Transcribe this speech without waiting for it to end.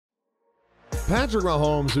Patrick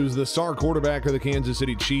Mahomes, who's the star quarterback of the Kansas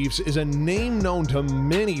City Chiefs, is a name known to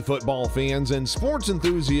many football fans and sports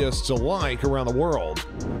enthusiasts alike around the world.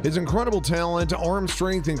 His incredible talent, arm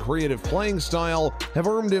strength, and creative playing style have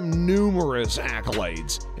earned him numerous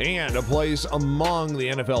accolades and a place among the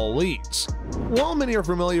NFL elites. While many are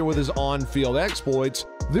familiar with his on-field exploits,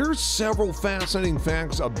 there's several fascinating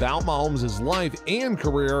facts about Mahomes' life and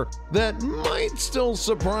career that might still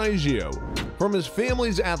surprise you. From his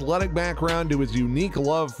family's athletic background to his unique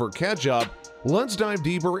love for ketchup, let's dive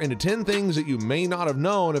deeper into 10 things that you may not have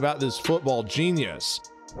known about this football genius.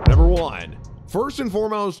 Number 1. First and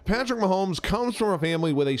foremost, Patrick Mahomes comes from a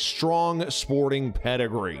family with a strong sporting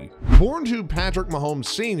pedigree. Born to Patrick Mahomes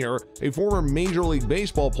Sr., a former Major League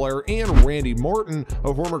Baseball player, and Randy Martin,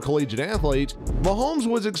 a former collegiate athlete, Mahomes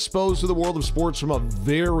was exposed to the world of sports from a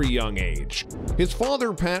very young age. His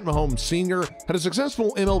father, Pat Mahomes Sr., had a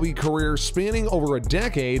successful MLB career spanning over a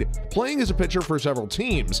decade, playing as a pitcher for several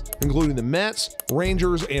teams, including the Mets,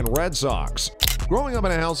 Rangers, and Red Sox. Growing up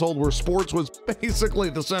in a household where sports was basically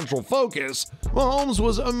the central focus, Mahomes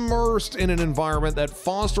was immersed in an environment that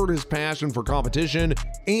fostered his passion for competition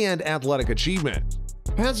and athletic achievement.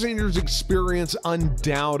 Pat Sr.'s experience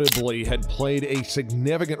undoubtedly had played a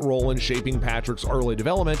significant role in shaping Patrick's early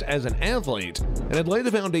development as an athlete and had laid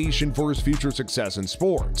the foundation for his future success in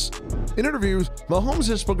sports. In interviews, Mahomes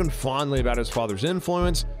has spoken fondly about his father's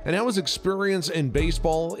influence and how his experience in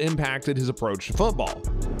baseball impacted his approach to football.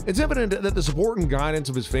 It's evident that the support and guidance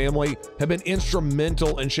of his family have been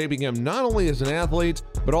instrumental in shaping him not only as an athlete,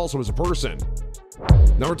 but also as a person.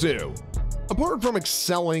 Number 2. Apart from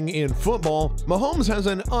excelling in football, Mahomes has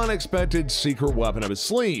an unexpected secret weapon up his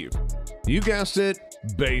sleeve. You guessed it,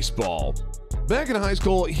 baseball. Back in high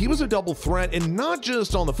school, he was a double threat, and not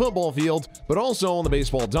just on the football field, but also on the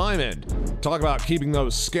baseball diamond. Talk about keeping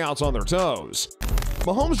those scouts on their toes.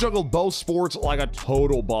 Mahomes juggled both sports like a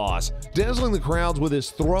total boss, dazzling the crowds with his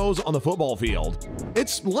throws on the football field.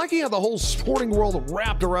 It's like he had the whole sporting world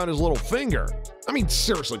wrapped around his little finger. I mean,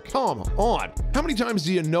 seriously, come on. How many times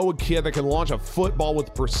do you know a kid that can launch a football with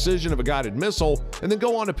the precision of a guided missile and then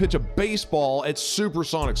go on to pitch a baseball at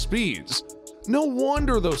supersonic speeds? No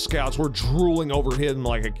wonder those scouts were drooling over him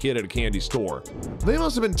like a kid at a candy store. They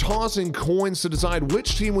must have been tossing coins to decide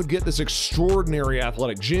which team would get this extraordinary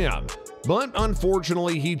athletic gem. But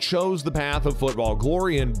unfortunately, he chose the path of football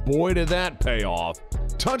glory, and boy did that pay off.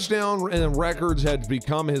 Touchdown and records had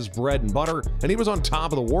become his bread and butter, and he was on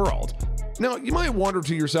top of the world. Now, you might wonder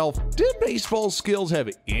to yourself, did baseball skills have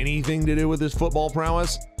anything to do with his football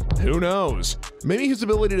prowess? Who knows? Maybe his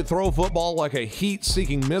ability to throw a football like a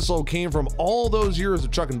heat-seeking missile came from all those years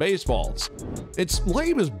of chucking baseballs. It's like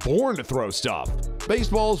he was born to throw stuff.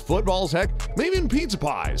 Baseballs, footballs, heck, maybe even pizza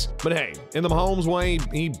pies. But hey, in the Mahomes way,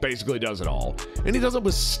 he basically does it all. And he does it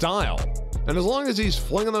with style. And as long as he's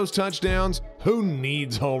flinging those touchdowns, who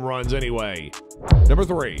needs home runs anyway? Number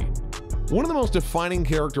 3. One of the most defining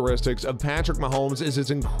characteristics of Patrick Mahomes is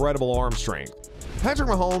his incredible arm strength. Patrick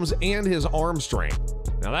Mahomes and his arm strength.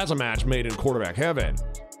 Now that's a match made in quarterback heaven.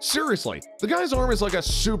 Seriously, the guy's arm is like a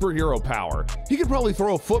superhero power. He could probably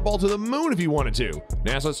throw a football to the moon if he wanted to.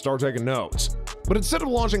 NASA, start taking notes. But instead of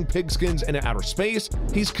launching pigskins into outer space,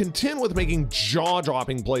 he's content with making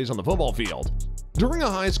jaw-dropping plays on the football field. During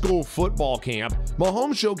a high school football camp,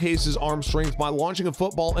 Mahomes showcased his arm strength by launching a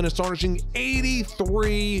football an astonishing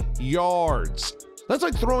 83 yards. That's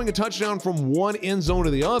like throwing a touchdown from one end zone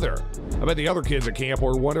to the other. I bet the other kids at camp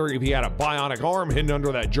were wondering if he had a bionic arm hidden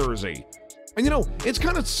under that jersey. And you know, it's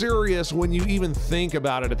kind of serious when you even think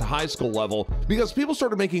about it at the high school level, because people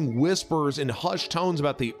started making whispers and hushed tones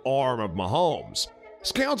about the arm of Mahomes.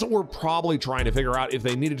 Scouts were probably trying to figure out if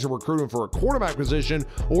they needed to recruit him for a quarterback position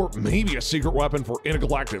or maybe a secret weapon for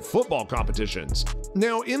intergalactic football competitions.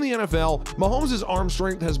 Now, in the NFL, Mahomes' arm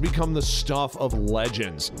strength has become the stuff of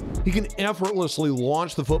legends. He can effortlessly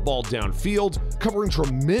launch the football downfield, covering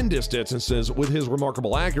tremendous distances with his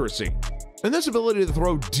remarkable accuracy. And this ability to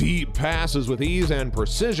throw deep passes with ease and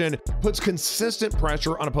precision puts consistent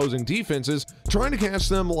pressure on opposing defenses, trying to catch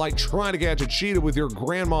them like trying to catch a cheetah with your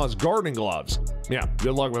grandma's gardening gloves. Yeah,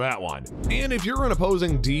 good luck with that one. And if you're an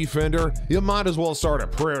opposing defender, you might as well start a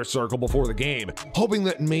prayer circle before the game, hoping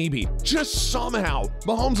that maybe, just somehow,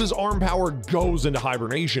 Mahomes' arm power goes into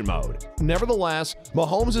hibernation mode. Nevertheless,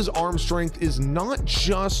 Mahomes' arm strength is not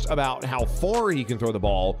just about how far he can throw the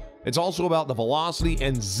ball, it's also about the velocity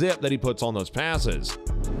and zip that he puts on those passes.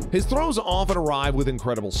 His throws often arrive with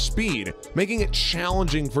incredible speed, making it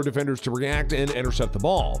challenging for defenders to react and intercept the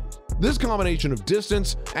ball. This combination of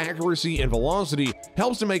distance, accuracy, and velocity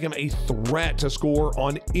helps to make him a threat to score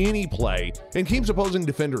on any play and keeps opposing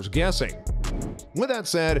defenders guessing. With that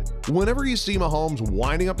said, whenever you see Mahomes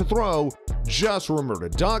winding up to throw, just remember to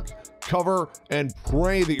duck, cover, and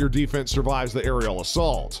pray that your defense survives the aerial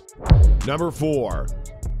assault. Number 4.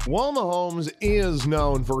 While Mahomes is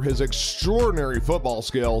known for his extraordinary football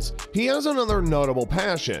skills, he has another notable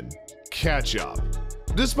passion: ketchup.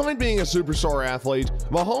 Despite being a superstar athlete,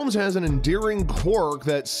 Mahomes has an endearing quirk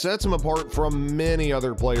that sets him apart from many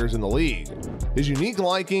other players in the league: his unique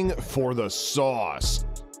liking for the sauce.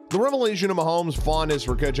 The revelation of Mahomes' fondness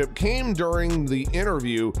for ketchup came during the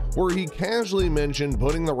interview where he casually mentioned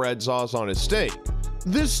putting the red sauce on his steak.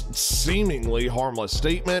 This seemingly harmless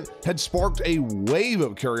statement had sparked a wave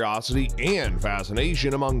of curiosity and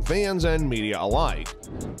fascination among fans and media alike.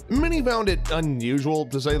 Many found it unusual,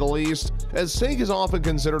 to say the least, as steak is often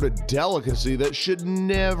considered a delicacy that should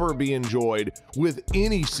never be enjoyed with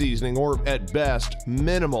any seasoning, or at best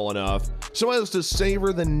minimal enough so as to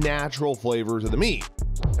savor the natural flavors of the meat.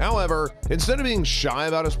 However, instead of being shy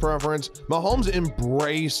about his preference, Mahomes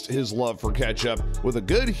embraced his love for ketchup with a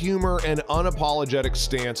good humor and unapologetic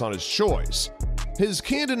stance on his choice. His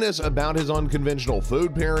candidness about his unconventional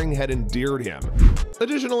food pairing had endeared him.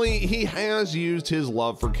 Additionally, he has used his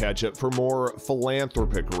love for ketchup for more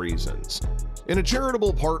philanthropic reasons. In a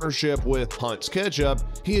charitable partnership with Hunt's Ketchup,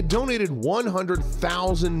 he had donated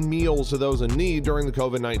 100,000 meals to those in need during the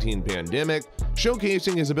COVID-19 pandemic,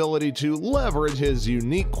 showcasing his ability to leverage his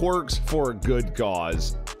unique quirks for a good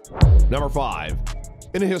cause. Number 5.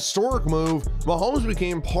 In a historic move, Mahomes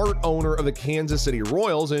became part owner of the Kansas City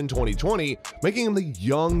Royals in 2020, making him the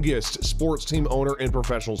youngest sports team owner in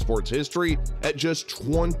professional sports history at just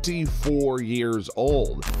 24 years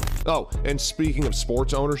old. Oh, and speaking of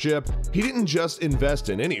sports ownership, he didn't just invest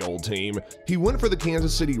in any old team, he went for the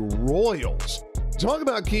Kansas City Royals. Talk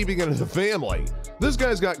about keeping it in the family. This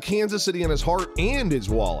guy's got Kansas City in his heart and his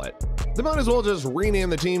wallet. They might as well just rename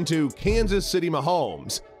the team to Kansas City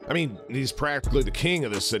Mahomes. I mean, he's practically the king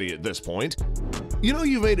of this city at this point. You know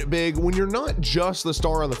you've made it big when you're not just the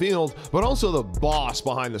star on the field, but also the boss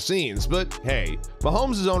behind the scenes. But hey,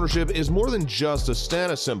 Mahomes' ownership is more than just a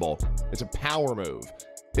status symbol. It's a power move.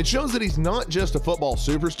 It shows that he's not just a football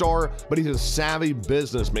superstar, but he's a savvy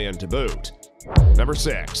businessman to boot. Number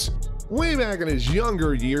 6. Way back in his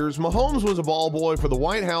younger years, Mahomes was a ball boy for the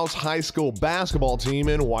White House High School basketball team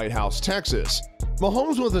in White House, Texas.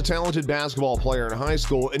 Mahomes was a talented basketball player in high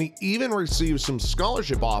school, and he even received some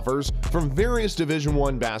scholarship offers from various Division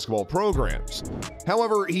I basketball programs.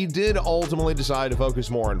 However, he did ultimately decide to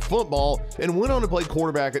focus more on football and went on to play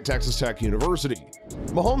quarterback at Texas Tech University.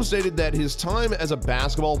 Mahomes stated that his time as a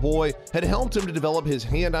basketball boy had helped him to develop his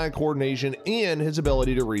hand-eye coordination and his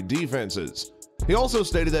ability to read defenses. He also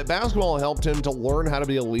stated that basketball helped him to learn how to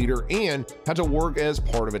be a leader and how to work as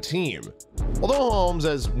part of a team. Although Mahomes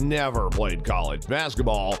has never played college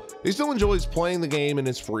basketball, he still enjoys playing the game in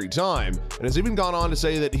his free time, and has even gone on to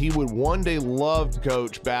say that he would one day love to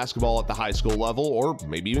coach basketball at the high school level, or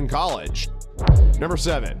maybe even college. Number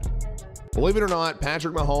 7. Believe it or not,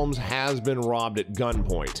 Patrick Mahomes has been robbed at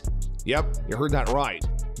gunpoint. Yep, you heard that right.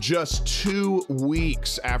 Just 2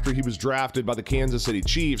 weeks after he was drafted by the Kansas City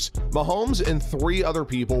Chiefs, Mahomes and 3 other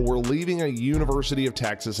people were leaving a University of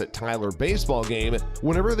Texas at Tyler baseball game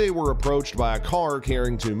whenever they were approached by a car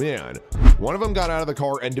carrying 2 men. One of them got out of the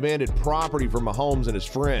car and demanded property from Mahomes and his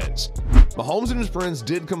friends. Mahomes and his friends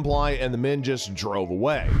did comply, and the men just drove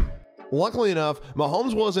away. Luckily enough,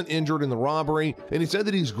 Mahomes wasn't injured in the robbery, and he said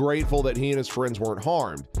that he's grateful that he and his friends weren't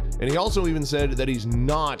harmed. And he also even said that he's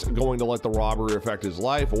not going to let the robbery affect his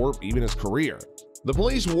life or even his career. The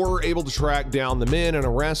police were able to track down the men and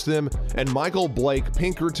arrest them, and Michael Blake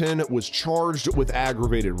Pinkerton was charged with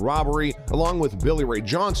aggravated robbery, along with Billy Ray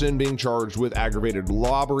Johnson being charged with aggravated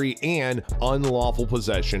robbery and unlawful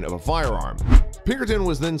possession of a firearm. Pinkerton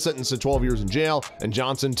was then sentenced to 12 years in jail, and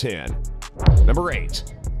Johnson 10. Number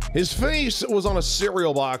 8. His face was on a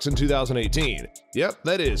cereal box in 2018. Yep,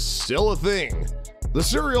 that is still a thing. The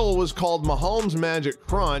cereal was called Mahomes Magic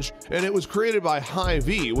Crunch, and it was created by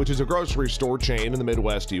Hy-Vee, which is a grocery store chain in the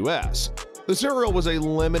Midwest US. The cereal was a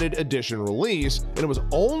limited edition release, and it was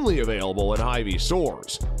only available in Hy-Vee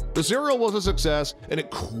stores. The cereal was a success, and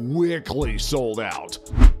it quickly sold out.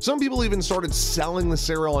 Some people even started selling the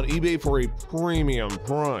cereal on eBay for a premium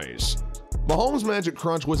price. Mahomes Magic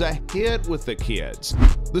Crunch was a hit with the kids.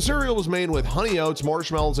 The cereal was made with honey oats,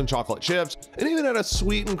 marshmallows, and chocolate chips, and even had a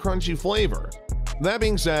sweet and crunchy flavor. That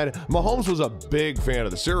being said, Mahomes was a big fan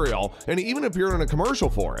of the cereal, and he even appeared in a commercial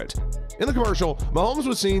for it. In the commercial, Mahomes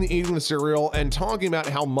was seen eating the cereal and talking about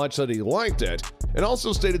how much that he liked it, and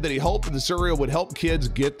also stated that he hoped that the cereal would help kids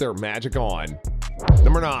get their magic on.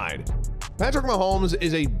 Number 9. Patrick Mahomes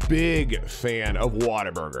is a big fan of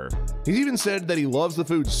Whataburger. He's even said that he loves the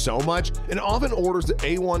food so much and often orders the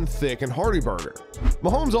A1 thick and hearty burger.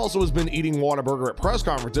 Mahomes also has been eating Whataburger at press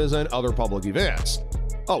conferences and other public events.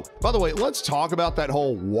 Oh, by the way, let's talk about that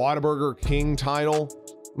whole Whataburger King title.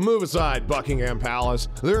 Move aside, Buckingham Palace.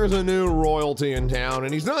 There's a new royalty in town,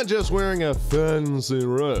 and he's not just wearing a fancy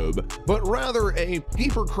robe, but rather a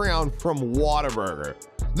paper crown from Whataburger.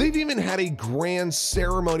 They've even had a grand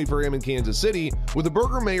ceremony for him in Kansas City, with the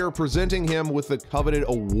burger mayor presenting him with the coveted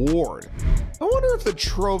award. I wonder if the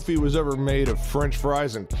trophy was ever made of French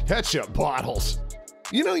fries and ketchup bottles.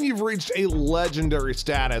 You know, you've reached a legendary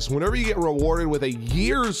status whenever you get rewarded with a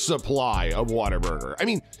year's supply of Whataburger. I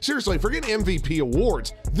mean, seriously, forget MVP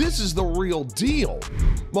awards. This is the real deal.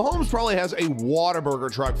 Mahomes probably has a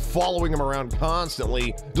Whataburger truck following him around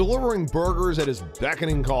constantly, delivering burgers at his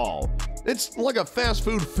beckoning call. It's like a fast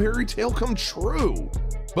food fairy tale come true.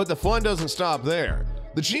 But the fun doesn't stop there.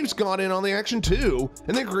 The Chiefs got in on the action too,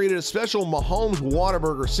 and they created a special Mahomes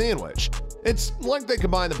Whataburger sandwich. It's like they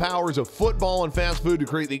combine the powers of football and fast food to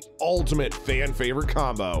create the ultimate fan favorite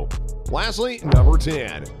combo. Lastly, number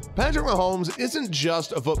 10. Patrick Mahomes isn't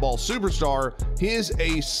just a football superstar, he is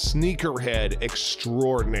a sneakerhead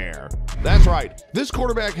extraordinaire. That's right, this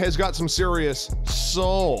quarterback has got some serious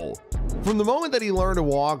soul. From the moment that he learned to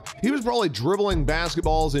walk, he was probably dribbling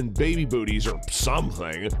basketballs in baby booties or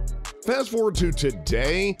something. Fast forward to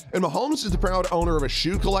today, and Mahomes is the proud owner of a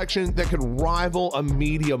shoe collection that could rival a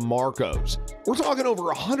Media Marcos. We're talking over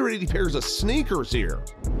 180 pairs of sneakers here.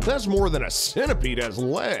 That's more than a centipede has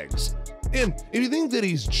legs. And if you think that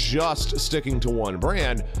he's just sticking to one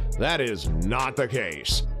brand, that is not the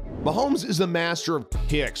case. Mahomes is the master of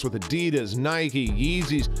kicks with Adidas, Nike,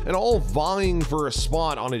 Yeezys, and all vying for a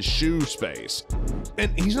spot on his shoe space.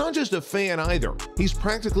 And he's not just a fan either, he's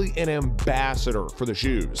practically an ambassador for the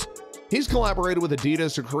shoes. He's collaborated with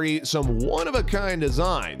Adidas to create some one-of-a-kind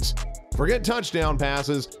designs. Forget touchdown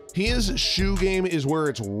passes, his shoe game is where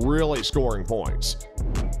it's really scoring points.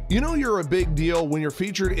 You know you're a big deal when you're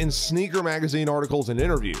featured in sneaker magazine articles and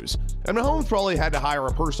interviews, and Mahomes probably had to hire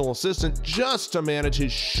a personal assistant just to manage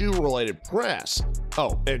his shoe-related press.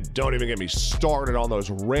 Oh, and don't even get me started on those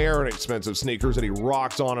rare and expensive sneakers that he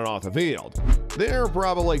rocks on and off the field. They're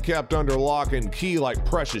probably kept under lock and key like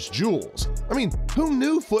precious jewels. I mean, who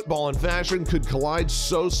knew football and fashion could collide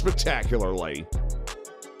so spectacularly?